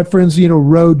other my friends,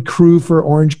 rowed crew for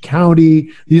Orange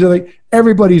County.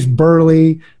 Everybody's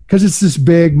burly because it's this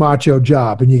big macho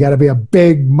job, and you got to be a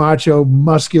big macho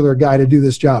muscular guy to do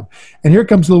this job. And here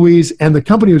comes Louise, and the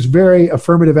company was very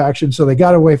affirmative action, so they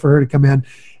got a way for her to come in,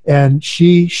 and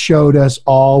she showed us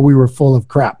all we were full of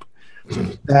crap.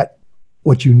 That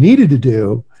what you needed to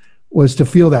do was to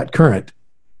feel that current.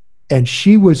 And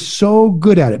she was so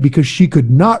good at it because she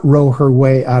could not row her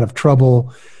way out of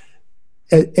trouble.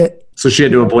 So she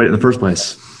had to avoid it in the first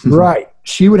place. Right.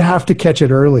 She would have to catch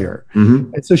it earlier.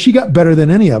 Mm-hmm. And so she got better than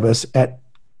any of us at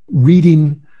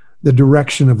reading the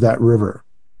direction of that river.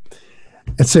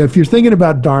 And so if you're thinking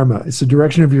about Dharma, it's the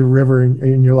direction of your river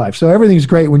in your life. So everything's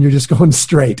great when you're just going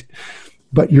straight,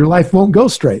 but your life won't go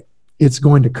straight. It's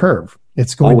going to curve.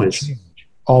 It's going to change.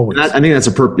 Always. I think that's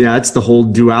that's the whole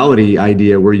duality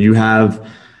idea where you have,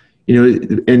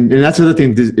 and that's the other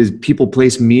thing is people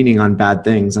place meaning on bad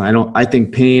things. And I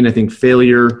think pain, I think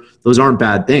failure, those aren't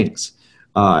bad things.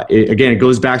 It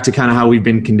goes back to kind of how we've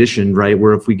been conditioned, right?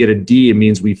 Where if we get a D, it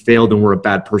means we failed and we're a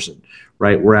bad person,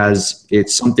 right? Whereas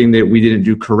it's something that we didn't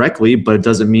do correctly, but it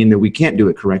doesn't mean that we can't do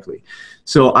it correctly.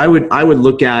 So I would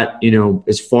look at,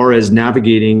 as far as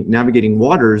navigating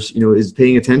waters, is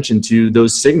paying attention to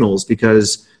those signals,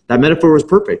 because that metaphor was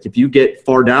perfect. If you get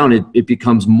far down, it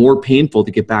becomes more painful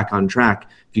to get back on track.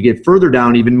 If you get further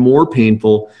down, even more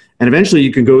painful. And eventually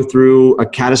you can go through a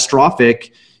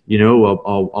catastrophic,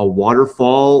 a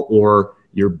waterfall, or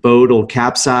your boat will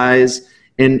capsize.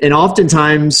 And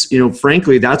oftentimes,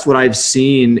 frankly, that's what I've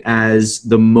seen as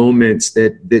the moments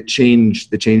that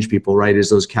change people, right? Is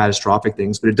those catastrophic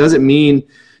things. But it doesn't mean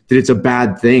that it's a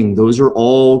bad thing. Those are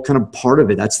all kind of part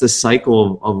of it. That's the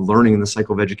cycle of learning and the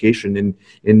cycle of education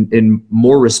in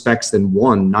more respects than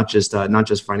one, not just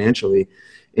financially.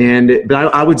 But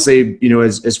I would say,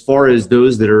 as far as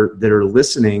those that are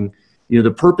listening,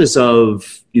 the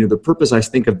purpose I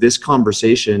think of this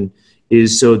conversation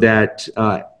is so that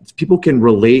people can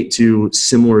relate to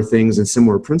similar things and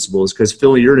similar principles. Because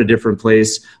Phil, you're in a different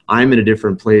place. I'm in a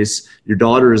different place. Your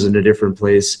daughter is in a different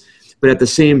place. But at the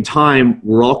same time,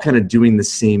 we're all kind of doing the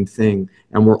same thing.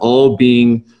 And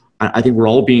I think we're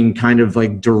all being kind of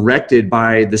like directed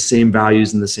by the same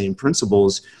values and the same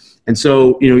principles. And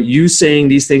so, you saying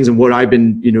these things and what I've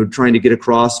been, trying to get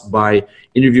across by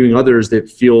interviewing others that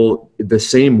feel the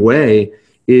same way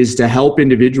is to help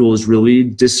individuals really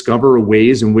discover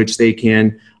ways in which they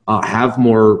can have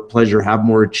more pleasure, have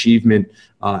more achievement,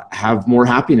 have more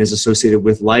happiness associated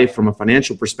with life from a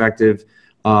financial perspective,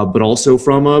 but also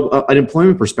from an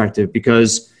employment perspective.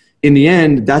 Because in the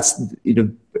end, that's,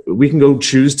 we can go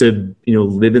choose to,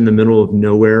 live in the middle of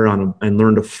nowhere and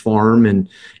learn to farm.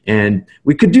 And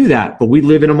we could do that, but we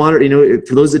live in a modern,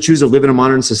 for those that choose to live in a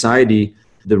modern society,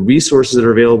 the resources that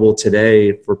are available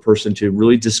today for a person to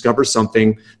really discover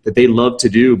something that they love to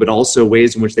do, but also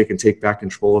ways in which they can take back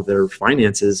control of their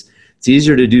finances, it's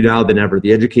easier to do now than ever.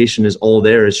 The education is all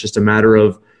there. It's just a matter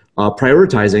of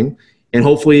prioritizing. And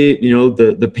hopefully,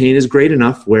 the pain is great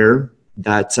enough where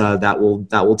that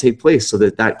will take place so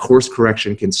that course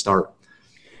correction can start.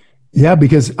 Yeah,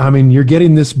 because you're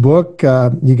getting this book.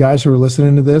 You guys who are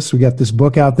listening to this, we got this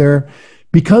book out there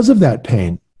because of that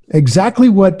pain. Exactly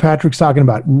what Patrick's talking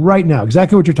about right now,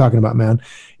 exactly what you're talking about, man,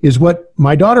 is what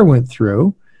my daughter went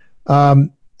through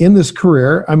in this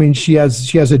career. She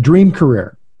has a dream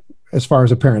career as far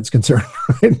as a parent's concerned,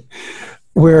 right?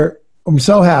 Where I'm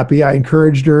so happy. I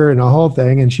encouraged her and a whole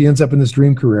thing, and she ends up in this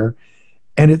dream career.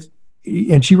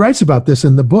 And she writes about this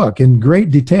in the book in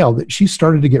great detail, that she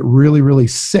started to get really, really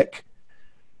sick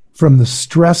from the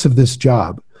stress of this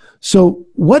job. So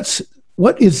what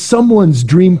is someone's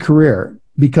dream career?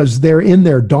 Because they're in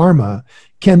their Dharma,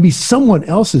 can be someone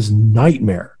else's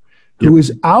nightmare who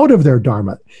is out of their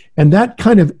Dharma. And that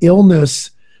kind of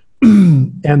illness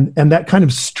and that kind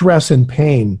of stress and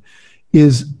pain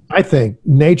is, I think,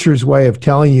 nature's way of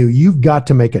telling you, you've got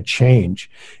to make a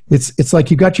change. It's like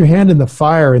you got your hand in the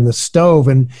fire, in the stove,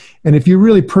 and if you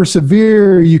really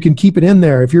persevere, you can keep it in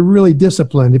there. If you're really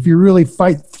disciplined, if you really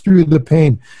fight through the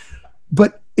pain.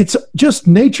 But it's just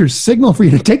nature's signal for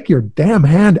you to take your damn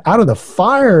hand out of the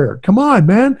fire. Come on,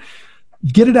 man.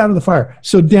 Get it out of the fire.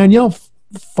 So Danielle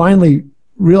finally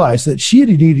realized that she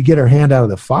needed to get her hand out of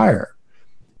the fire.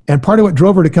 And part of what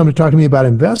drove her to come to talk to me about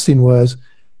investing was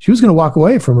she was going to walk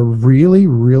away from a really,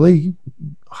 really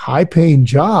high-paying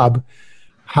job.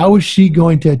 How was she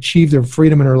going to achieve the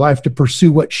freedom in her life to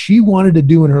pursue what she wanted to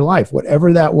do in her life,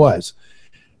 whatever that was?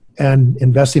 And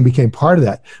investing became part of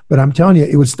that. But I'm telling you,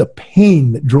 it was the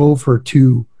pain that drove her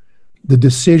to the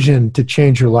decision to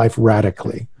change her life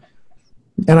radically.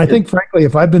 And I think, frankly,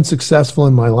 if I've been successful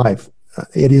in my life,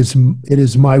 it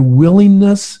is my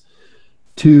willingness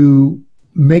to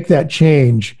make that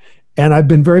change. And I've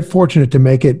been very fortunate to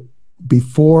make it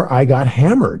before I got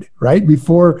hammered, right?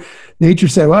 Before nature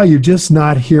said, well, you're just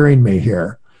not hearing me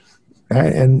here.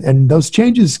 Right? And those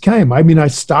changes came. I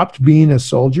stopped being a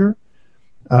soldier.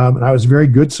 And I was a very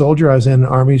good soldier. I was in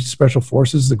Army Special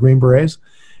Forces, the Green Berets.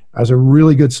 I was a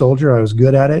really good soldier. I was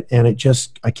good at it. And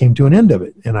I came to an end of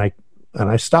it. And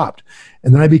I stopped.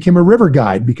 And then I became a river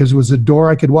guide because it was a door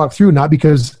I could walk through, not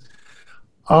because,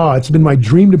 it's been my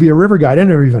dream to be a river guide. I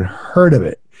never even heard of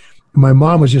it. My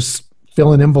mom was just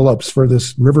filling envelopes for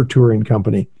this river touring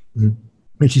company.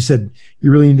 Mm-hmm. And she said,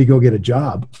 you really need to go get a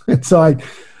job. And so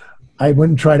I went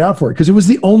and tried out for it because it was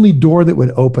the only door that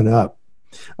would open up.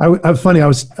 I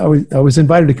was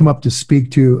invited to come up to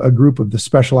speak to a group of the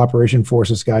Special Operation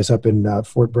Forces guys up in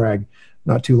Fort Bragg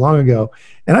not too long ago.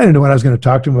 And I didn't know what I was going to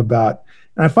talk to them about.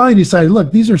 And I finally decided,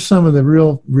 look, these are some of the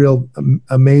real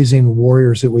amazing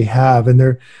warriors that we have. And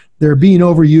they're being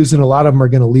overused, and a lot of them are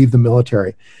going to leave the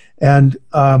military. And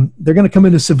they're going to come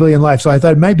into civilian life. So I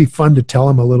thought it might be fun to tell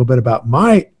them a little bit about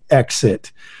my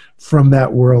exit from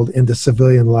that world into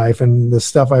civilian life and the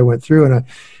stuff I went through.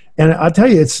 And I'll tell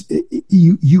you,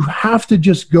 you have to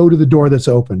just go to the door that's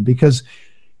open, because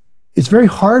it's very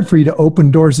hard for you to open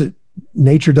doors that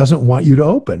nature doesn't want you to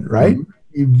open, right?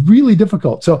 Mm-hmm. Really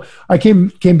difficult. So I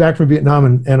came back from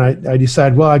Vietnam and I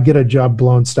decided, well, I'd get a job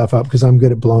blowing stuff up because I'm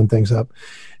good at blowing things up.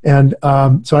 And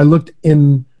so I looked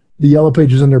in the yellow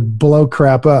pages under blow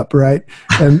crap up, right?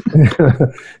 And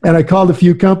and I called a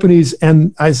few companies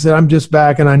and I said, I'm just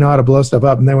back and I know how to blow stuff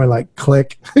up. And they were like,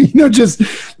 click, just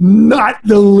not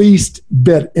the least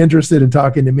bit interested in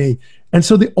talking to me. And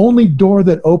so the only door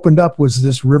that opened up was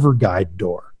this river guide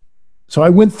door. So I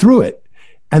went through it,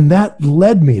 and that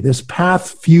led me, this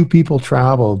path few people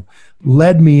traveled,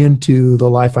 led me into the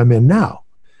life I'm in now,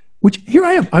 which here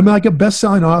I am. I'm like a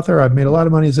best-selling author. I've made a lot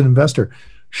of money as an investor.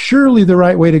 Surely the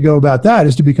right way to go about that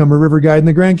is to become a river guide in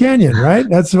the Grand Canyon, right?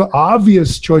 That's an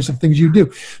obvious choice of things you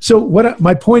do. So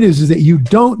my point is that you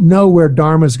don't know where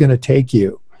Dharma is going to take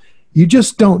you. You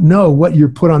just don't know what you're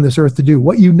put on this earth to do.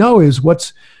 What you know is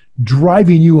what's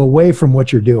driving you away from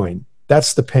what you're doing.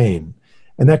 That's the pain.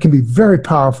 And that can be very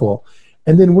powerful.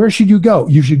 And then where should you go?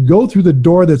 You should go through the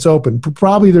door that's open.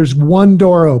 Probably there's one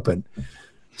door open.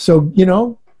 So,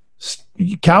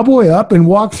 cowboy up and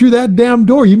walk through that damn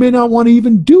door. You may not want to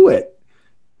even do it,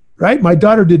 right? My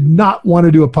daughter did not want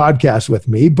to do a podcast with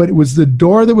me, but it was the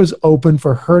door that was open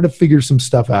for her to figure some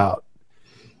stuff out.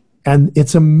 And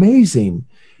it's amazing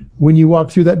when you walk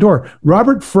through that door.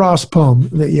 Robert Frost's poem,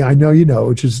 that I know you know,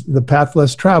 which is The Path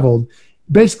Less Traveled,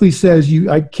 basically says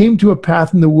I came to a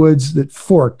path in the woods that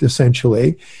forked,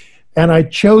 essentially, and I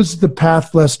chose the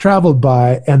path less traveled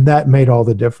by, and that made all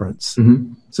the difference.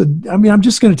 Mm-hmm. So, I'm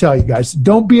just going to tell you guys,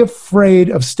 don't be afraid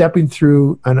of stepping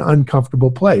through an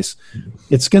uncomfortable place.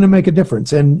 It's going to make a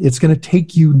difference, and it's going to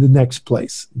take you the next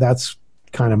place. That's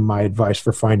kind of my advice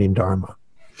for finding Dharma.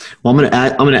 Well, I'm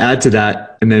going to add to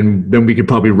that, and then we could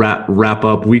probably wrap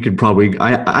up. We could probably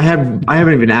I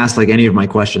haven't even asked like any of my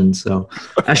questions. So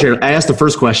actually, I asked the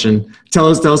first question. Tell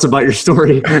us about your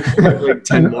story. Like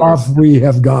 10 and more. Off we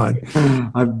have gone.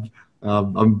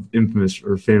 I'm infamous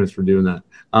or famous for doing that.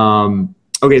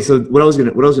 Okay, so what I was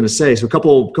gonna say. So a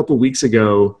couple weeks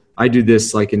ago, I do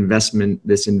this like investment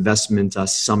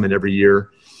summit every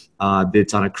year.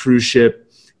 It's on a cruise ship.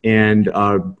 And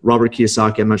Robert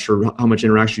Kiyosaki, I'm not sure how much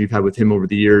interaction you've had with him over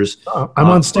the years. I'm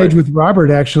on stage with Robert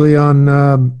actually on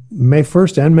May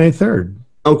 1st and May 3rd.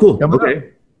 Oh, cool. Okay.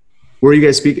 Where are you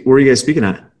guys speaking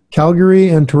at? Calgary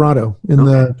and Toronto in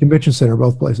the convention center,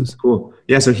 both places. Cool.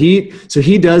 Yeah. So he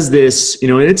does this,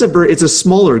 and it's a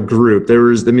smaller group.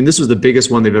 This was the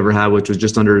biggest one they've ever had, which was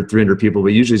just under 300 people, but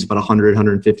usually it's about 100,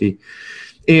 150.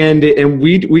 And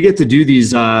we get to do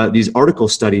these article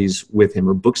studies with him,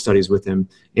 or book studies with him.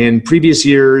 In previous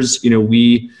years,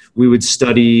 we would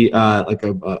study like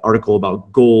an article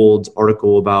about gold,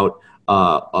 article about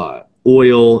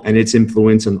oil and its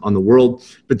influence on the world.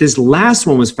 But this last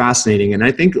one was fascinating, and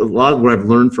I think a lot of what I've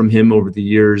learned from him over the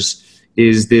years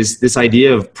is this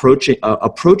idea of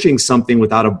approaching something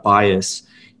without a bias.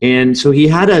 And so he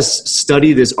had us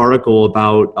study this article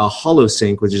about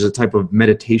holosync, which is a type of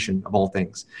meditation of all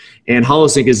things. And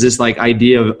holosync is this like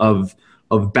idea of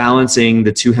balancing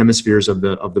the two hemispheres of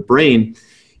the brain.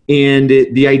 And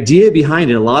the idea behind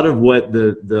it, a lot of what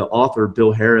the author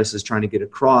Bill Harris is trying to get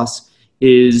across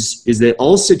is that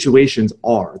all situations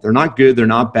they're not good, they're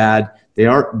not bad.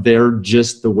 They're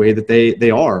just the way that they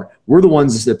are. We're the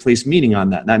ones that place meaning on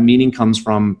that. That meaning comes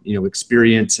from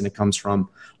experience, and it comes from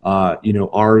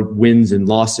our wins and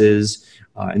losses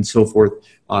and so forth,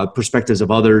 perspectives of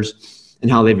others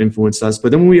and how they've influenced us.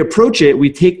 But then when we approach it,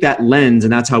 we take that lens,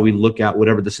 and that's how we look at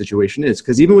whatever the situation is.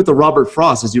 Because even with the Robert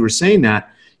Frost, as you were saying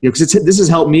that, because this has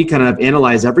helped me kind of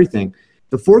analyze everything.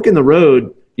 The fork in the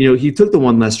road, he took the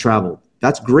one less traveled.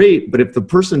 That's great, but if the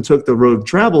person took the road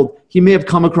traveled, he may have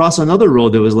come across another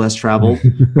road that was less traveled,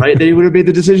 right? They would have made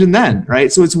the decision then,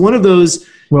 right? So it's one of those,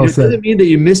 it doesn't mean that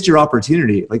you missed your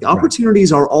opportunity. Like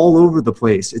opportunities are all over the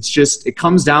place. It's just, it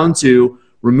comes down to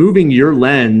removing your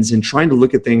lens and trying to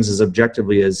look at things as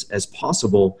objectively as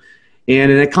possible.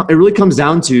 And it really comes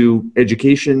down to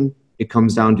education. It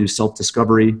comes down to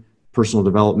self-discovery, personal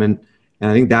development. And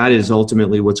I think that is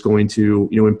ultimately what's going to,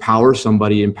 empower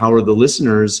the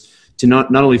listeners to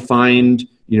not only find,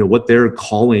 what their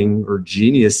calling or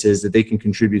genius is that they can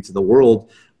contribute to the world,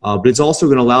 but it's also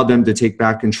going to allow them to take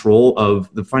back control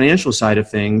of the financial side of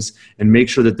things and make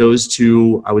sure that those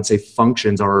two, I would say,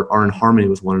 functions are in harmony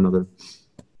with one another.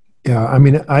 Yeah, I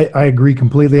mean, I agree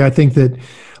completely. I think that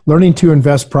learning to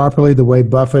invest properly, the way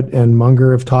Buffett and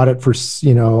Munger have taught it for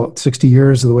 60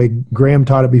 years, the way Graham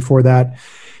taught it before that,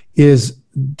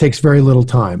 takes very little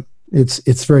time.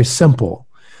 It's very simple.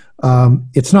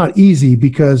 It's not easy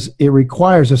because it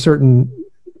requires a certain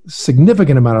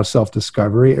significant amount of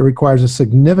self-discovery. It requires a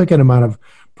significant amount of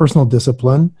personal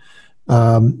discipline,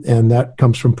 and that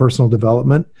comes from personal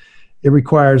development. It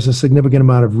requires a significant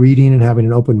amount of reading and having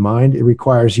an open mind. It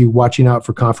requires you watching out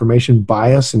for confirmation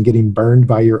bias and getting burned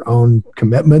by your own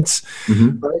commitments.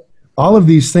 Mm-hmm. Right? All of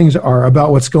these things are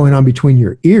about what's going on between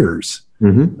your ears,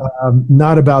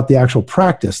 not about the actual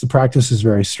practice. The practice is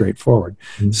very straightforward.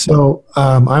 Mm-hmm. So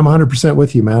I'm 100%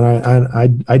 with you,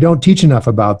 man. I don't teach enough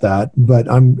about that, but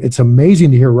it's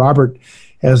amazing to hear Robert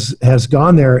has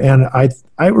gone there, and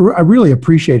I really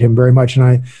appreciate him very much, and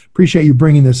I appreciate you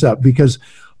bringing this up because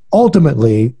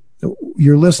ultimately,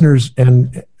 your listeners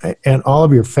and all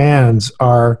of your fans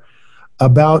are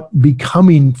about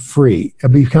becoming free,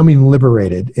 becoming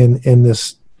liberated in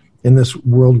this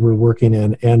world we're working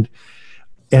in, and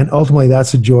ultimately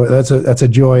that's a joy. That's a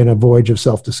joy and a voyage of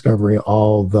self-discovery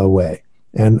all the way.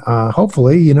 And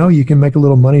hopefully, you can make a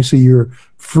little money so you're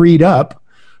freed up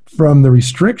from the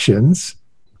restrictions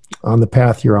on the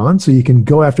path you're on, so you can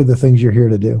go after the things you're here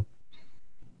to do.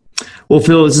 Well,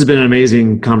 Phil, this has been an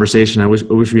amazing conversation. I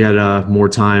wish we had more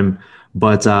time,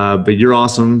 but you're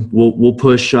awesome. We'll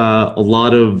push a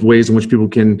lot of ways in which people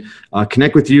can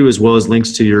connect with you, as well as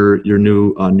links to your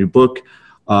new book.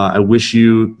 I wish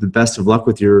you the best of luck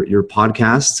with your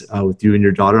podcast with you and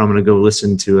your daughter. I'm going to go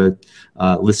listen to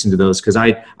those because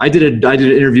I did an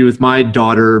interview with my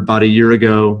daughter about a year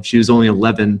ago. She was only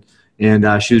 11,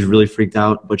 and she was really freaked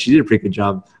out, but she did a pretty good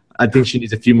job. I think she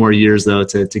needs a few more years, though,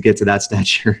 to get to that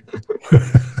stature.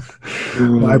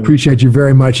 Well, I appreciate you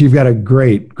very much. You've got a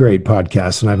great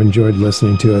podcast, and I've enjoyed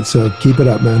listening to it. So keep it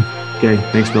up, man. Okay.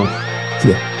 Thanks, Bill.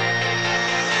 See ya.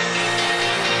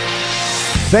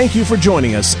 Thank you for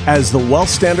joining us as the Wealth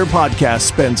Standard Podcast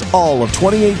spends all of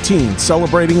 2018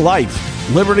 celebrating life,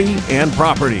 liberty, and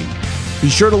property. Be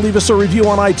sure to leave us a review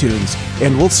on iTunes,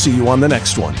 and we'll see you on the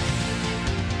next one.